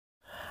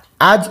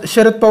आज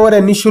शरद पवार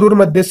यांनी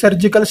शिरूरमध्ये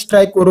सर्जिकल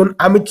स्ट्राईकवरून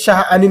अमित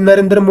शहा आणि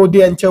नरेंद्र मोदी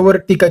यांच्यावर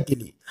टीका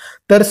केली।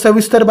 तर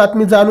सविस्तर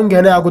बातमी जाणून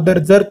घेण्या अगोदर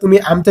जर तुम्ही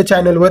आमच्या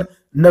चॅनलवर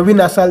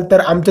नवीन असाल तर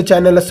आमच्या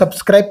चॅनलला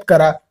सबस्क्राइब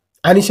करा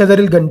आणि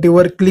शेजारील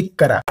घंटीवर क्लिक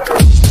करा।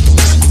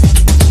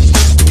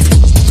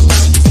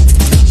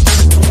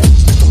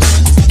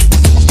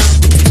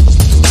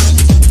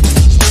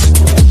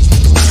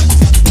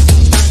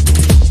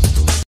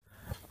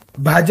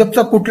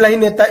 भाजपचा कुठलाही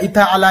नेता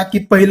इथं आला की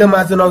पहिलं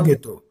माझं नाव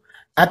घेतो।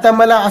 आता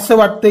मला असं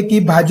वाटतं की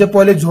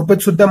भाजपवाले झोपेत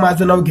सुद्धा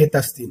माझं नाव घेत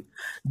असतील।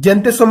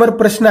 जनतेसमोर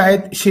प्रश्न आहेत,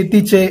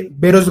 शेतीचे,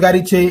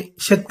 बेरोजगारीचे,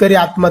 शेतकरी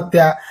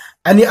आत्महत्या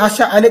आणि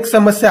अशा अनेक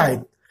समस्या आहेत,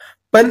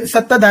 पण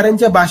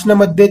सत्ताधाऱ्यांच्या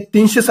भाषणामध्ये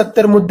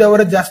 370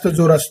 मुद्द्यावर जास्त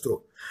जोर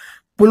असतो।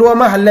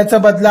 पुलवामा हल्ल्याचा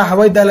बदला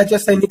हवाई दलाच्या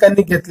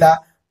सैनिकांनी घेतला,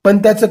 पण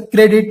त्याचं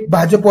क्रेडिट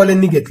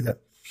भाजपवाल्यांनी घेतलं।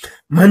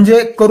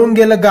 म्हणजे करून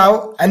गेलं गाव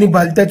आणि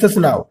भलत्याचंच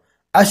नाव,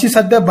 अशी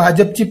सध्या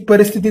भाजपची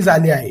परिस्थिती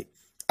झाली आहे।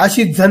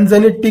 अशी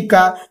झणझणीत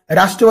टीका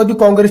राष्ट्रवादी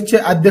काँग्रेसचे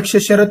अध्यक्ष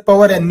शरद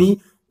पवार यांनी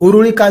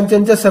उरुळी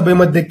कांचनच्या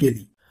सभेमध्ये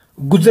केली।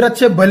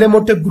 गुजरातचे भले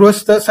मोठे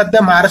गृहस्थ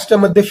सध्या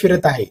महाराष्ट्रामध्ये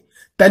फिरत आहे।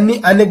 त्यांनी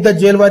अनेकदा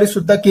जेलवारी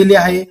सुद्धा केली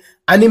आहे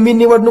आणि मी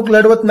निवडणूक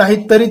लढवत नाही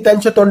तरी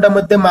त्यांच्या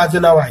तोंडामध्ये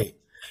माझं नाव आहे।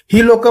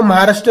 ही लोक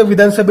महाराष्ट्र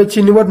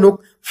विधानसभेची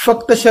निवडणूक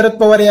फक्त शरद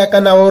पवार या एका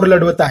नावावर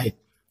लढवत आहेत।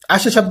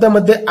 अशा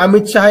शब्दामध्ये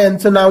अमित शहा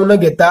यांचं नाव न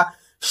घेता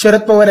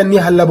शरद पवार यांनी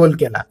हल्लाबोल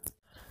केला।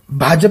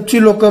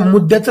 भाजपची लोक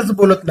मुद्द्याच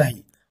बोलत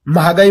नाही।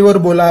 महागाईवर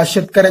बोला,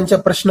 शेतकऱ्यांच्या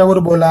प्रश्नावर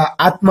बोला,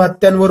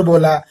 आत्महत्यांवर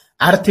बोला,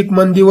 आर्थिक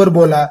मंदीवर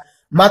बोला,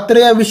 मात्र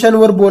या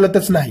विषयांवर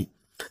बोलतच नाही।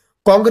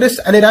 काँग्रेस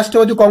आणि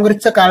राष्ट्रवादी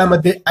काँग्रेसच्या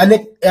काळामध्ये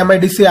अनेक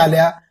MIDC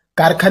आल्या,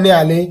 कारखाने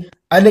आले,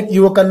 अनेक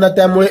युवकांना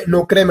त्यामुळे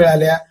नोकऱ्या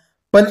मिळाल्या,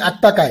 पण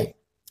आता काय,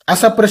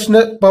 असा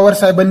प्रश्न पवार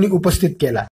साहेबांनी उपस्थित केला।